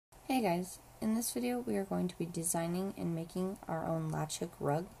Hey guys, in this video we are going to be designing and making our own latch hook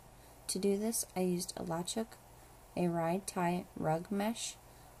rug. To do this I used a latch hook, a ride tie rug mesh,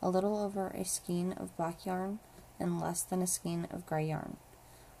 a little over a skein of black yarn, and less than a skein of gray yarn.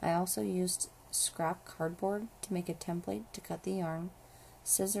 I also used scrap cardboard to make a template to cut the yarn,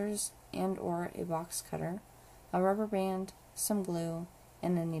 scissors and or a box cutter, a rubber band, some glue,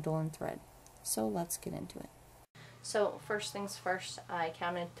 and a needle and thread. So let's get into it. So first things first, I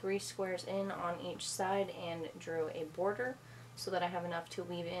counted 3 squares in on each side and drew a border so that I have enough to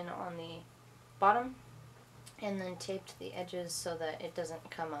weave in on the bottom, and then taped the edges so that it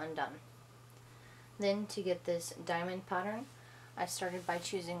doesn't come undone. Then to get this diamond pattern, I started by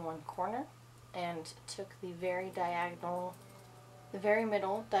choosing one corner and took the very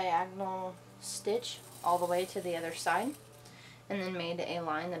middle diagonal stitch all the way to the other side, and then made a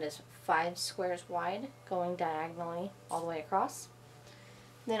line that is 5 squares wide going diagonally all the way across.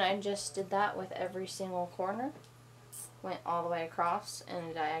 Then I just did that with every single corner, went all the way across in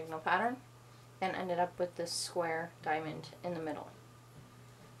a diagonal pattern, and ended up with this square diamond in the middle.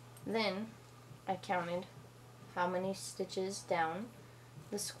 Then I counted how many stitches down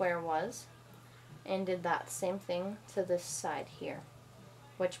the square was and did that same thing to this side here,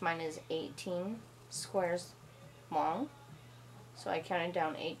 which mine is 18 squares long. So I counted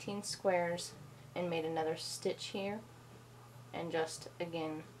down 18 squares and made another stitch here, and just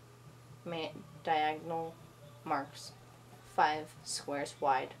again made diagonal marks 5 squares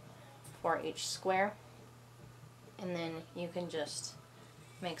wide for each square, and then you can just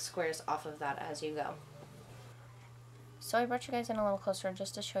make squares off of that as you go. So I brought you guys in a little closer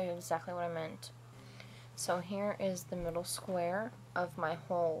just to show you exactly what I meant. So here is the middle square of my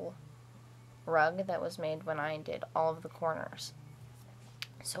whole rug that was made when I did all of the corners.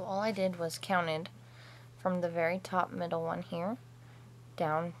 So all I did was counted from the very top middle one here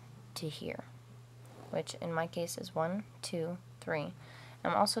down to here, which in my case is 1, 2, 3.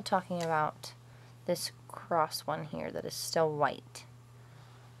 I'm also talking about this cross one here that is still white.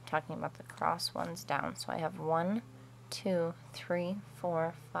 I'm talking about the cross ones down. So I have 1, 2, 3,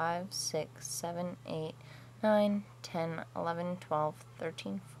 4, 5, 6, 7, 8, 9, 10, 11, 12,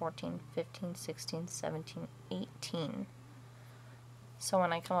 13, 14, 15, 16, 17, 18. So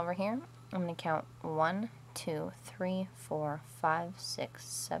when I come over here, I'm going to count 1, 2, 3, 4, 5, 6,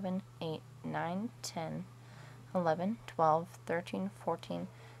 7, 8, 9, 10, 11, 12, 13, 14,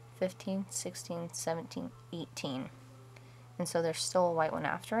 15, 16, 17, 18. And so there's still a white one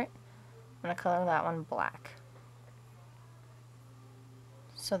after it. I'm going to color that one black.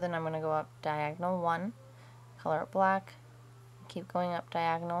 So then I'm going to go up diagonal 1, color it black, keep going up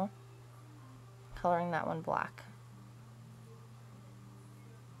diagonal, coloring that one black.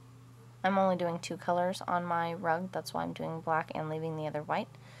 I'm only doing 2 colors on my rug, that's why I'm doing black and leaving the other white.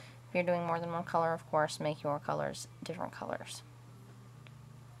 If you're doing more than one color, of course, make your colors different colors.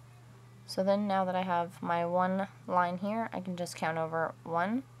 So then now that I have my one line here, I can just count over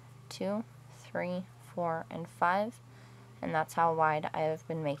 1, 2, 3, 4, and 5, and that's how wide I have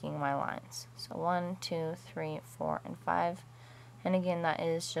been making my lines. So 1, 2, 3, 4, and 5, and again that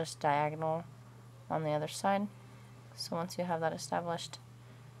is just diagonal on the other side. So once you have that established,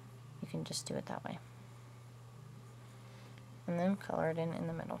 you can just do it that way. And then color it in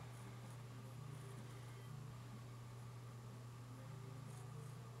the middle.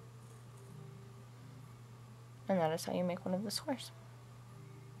 And that is how you make one of the squares.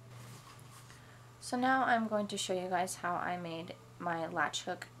 So now I'm going to show you guys how I made my latch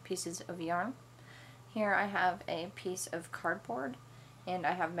hook pieces of yarn. Here I have a piece of cardboard, and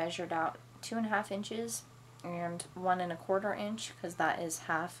I have measured out 2.5 inches and 1 1/4 inch, because that is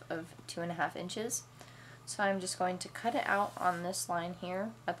half of 2.5 inches. So I'm just going to cut it out on this line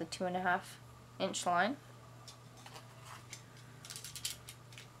here at the 2.5 inch line.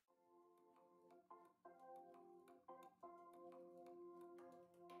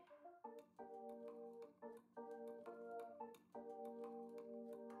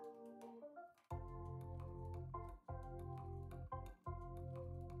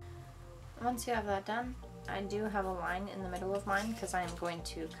 Once you have that done, I do have a line in the middle of mine because I am going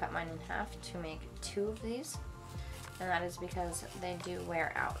to cut mine in half to make 2 of these, and that is because they do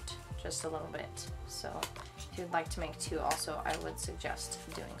wear out just a little bit. So if you'd like to make 2 also, I would suggest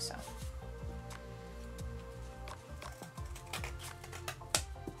doing so.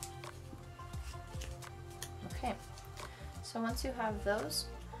 Okay, so once you have those,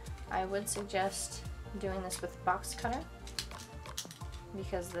 I would suggest doing this with a box cutter,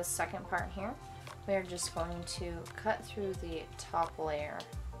 because this second part here, we are just going to cut through the top layer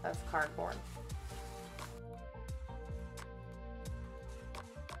of cardboard.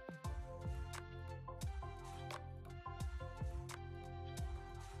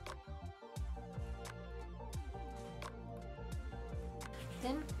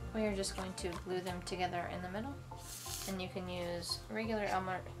 Then we are just going to glue them together in the middle, and you can use regular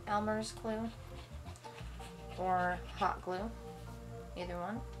Elmer's glue or hot glue, either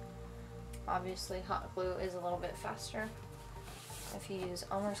one. Obviously hot glue is a little bit faster. If you use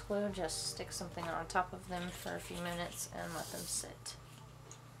Elmer's glue, just stick something on top of them for a few minutes and let them sit.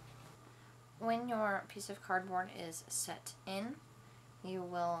 When your piece of cardboard is set in, you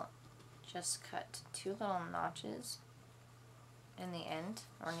will just cut 2 little notches in the end,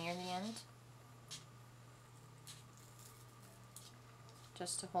 or near the end,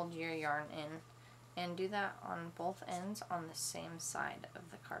 just to hold your yarn in, and do that on both ends on the same side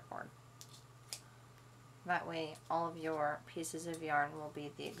of the cardboard. That way all of your pieces of yarn will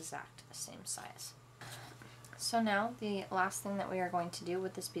be the exact same size. So now the last thing that we are going to do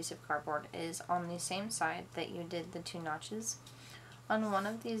with this piece of cardboard is on the same side that you did the 2 notches. On one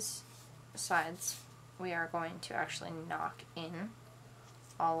of these sides we are going to actually knock in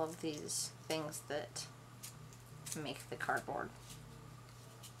all of these things that make the cardboard.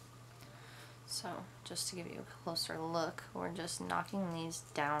 So just to give you a closer look, we're just knocking these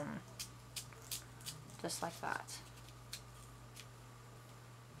down just like that.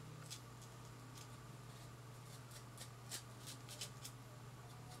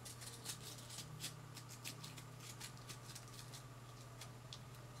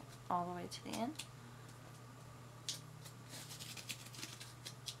 All the way to the end.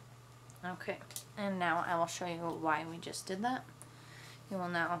 Okay, and now I will show you why we just did that. You will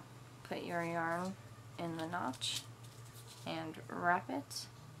now put your yarn in the notch and wrap it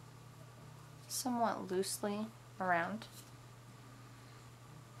somewhat loosely around.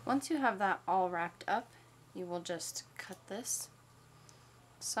 Once you have that all wrapped up, you will just cut this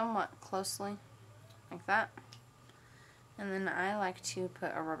somewhat closely like that. And then I like to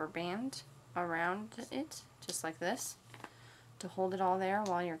put a rubber band around it, just like this, to hold it all there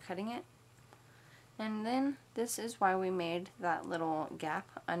while you're cutting it. And then this is why we made that little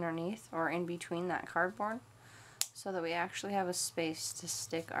gap underneath or in between that cardboard, so that we actually have a space to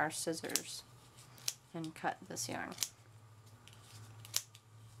stick our scissors and cut this yarn.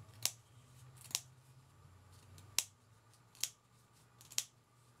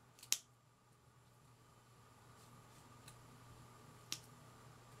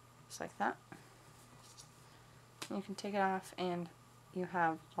 Just like that. You can take it off and you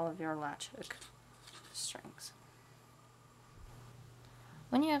have all of your latch hook strings.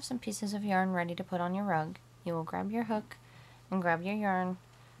 When you have some pieces of yarn ready to put on your rug, you will grab your hook and grab your yarn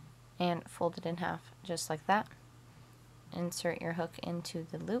and fold it in half, just like that. Insert your hook into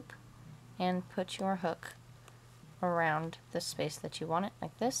the loop and put your hook around the space that you want it,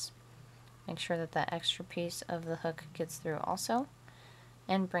 like this. Make sure that that extra piece of the hook gets through also,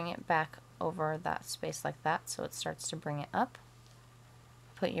 and bring it back over that space like that so it starts to bring it up.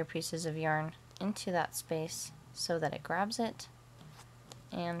 Put your pieces of yarn into that space so that it grabs it,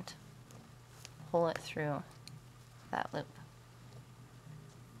 and pull it through that loop.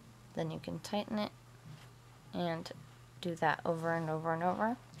 Then you can tighten it and do that over and over and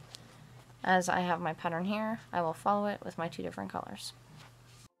over. As I have my pattern here, I will follow it with my 2 different colors.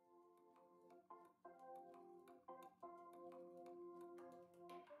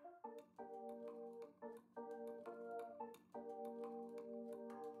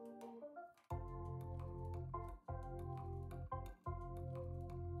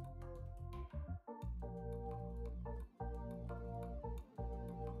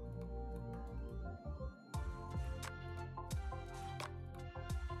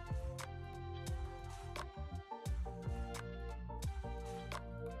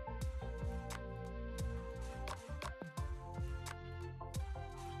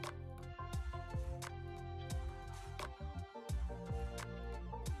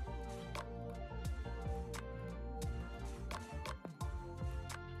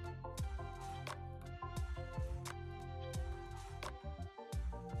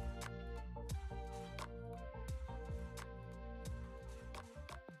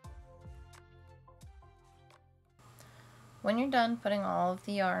 When you're done putting all of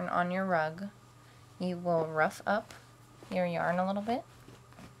the yarn on your rug, you will rough up your yarn a little bit.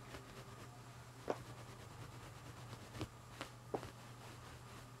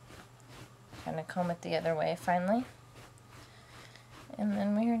 Kind of comb it the other way finally. And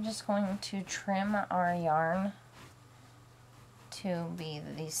then we are just going to trim our yarn to be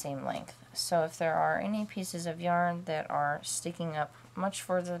the same length. So if there are any pieces of yarn that are sticking up much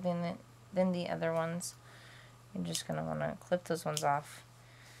further than the other ones, you're just going to want to clip those ones off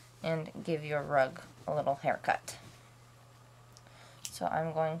and give your rug a little haircut. So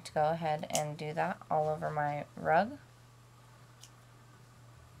I'm going to go ahead and do that all over my rug.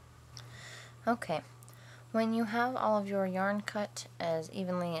 Okay, when you have all of your yarn cut as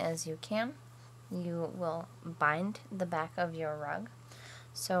evenly as you can, you will bind the back of your rug.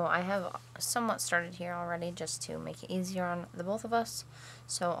 So I have somewhat started here already just to make it easier on the both of us.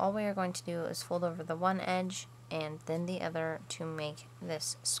 So all we are going to do is fold over the one edge and then the other to make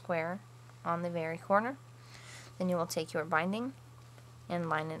this square on the very corner. Then you will take your binding and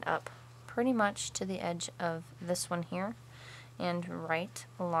line it up pretty much to the edge of this one here and right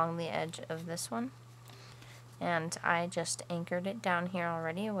along the edge of this one. And I just anchored it down here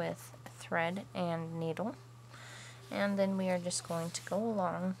already with thread and needle. And then we are just going to go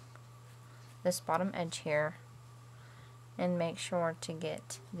along this bottom edge here and make sure to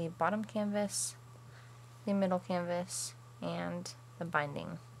get the bottom canvas, the middle canvas, and the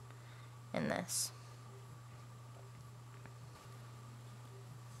binding in this.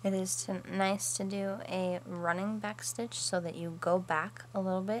 It is nice to do a running back stitch so that you go back a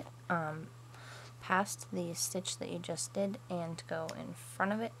little bit past the stitch that you just did and go in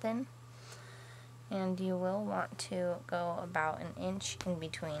front of it then. And you will want to go about an inch in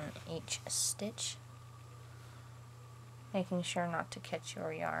between each stitch, making sure not to catch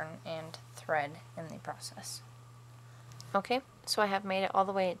your yarn and thread in the process. Okay, so I have made it all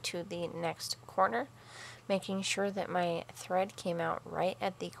the way to the next corner, making sure that my thread came out right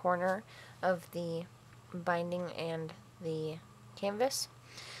at the corner of the binding and the canvas.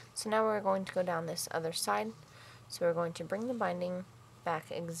 So now we're going to go down this other side. So we're going to bring the binding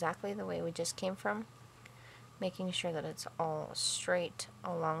back exactly the way we just came from, making sure that it's all straight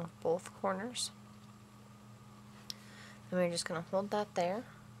along both corners. And we're just going to hold that there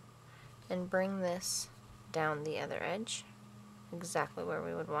and bring this down the other edge, exactly where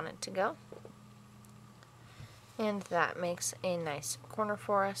we would want it to go. And that makes a nice corner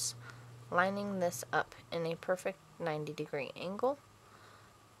for us, lining this up in a perfect 90-degree angle,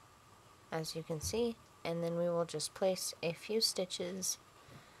 as you can see. And then we will just place a few stitches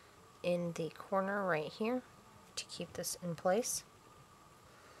in the corner right here to keep this in place.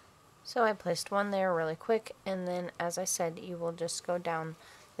 So I placed one there really quick, and then as I said, you will just go down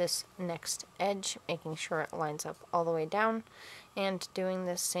this next edge, making sure it lines up all the way down, and doing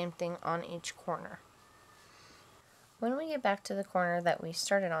this same thing on each corner. When we get back to the corner that we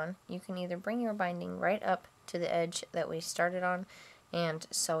started on, you can either bring your binding right up to the edge that we started on and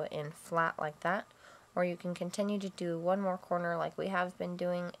sew it in flat like that, or you can continue to do one more corner like we have been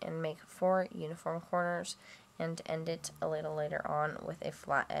doing and make 4 uniform corners and end it a little later on with a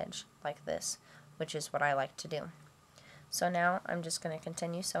flat edge like this, which is what I like to do. So now I'm just going to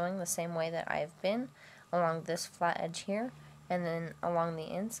continue sewing the same way that I've been along this flat edge here, and then along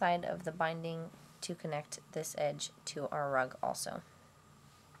the inside of the binding to connect this edge to our rug also.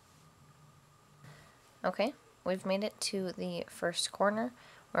 Okay, we've made it to the first corner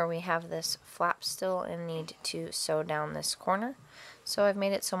where we have this flap still and need to sew down this corner. So I've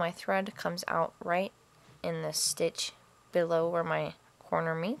made it so my thread comes out right in this stitch below where my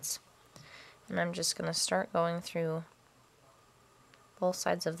corner meets. And I'm just going to start going through both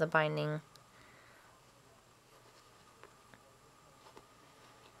sides of the binding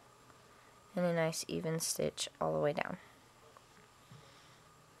in a nice even stitch all the way down.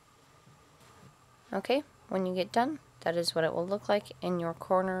 Okay, when you get done, that is what it will look like, and your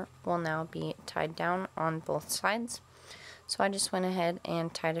corner will now be tied down on both sides. So I just went ahead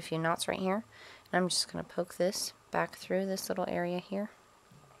and tied a few knots right here, and I'm just going to poke this back through this little area here.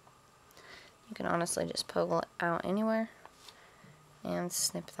 You can honestly just poke it out anywhere and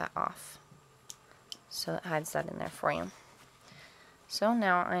snip that off, so it hides that in there for you. So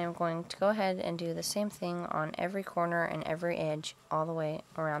now I am going to go ahead and do the same thing on every corner and every edge all the way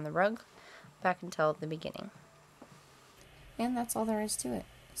around the rug, back until the beginning. And that's all there is to it.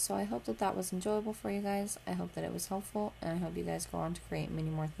 So I hope that that was enjoyable for you guys. I hope that it was helpful, and I hope you guys go on to create many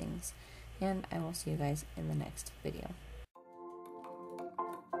more things. And I will see you guys in the next video.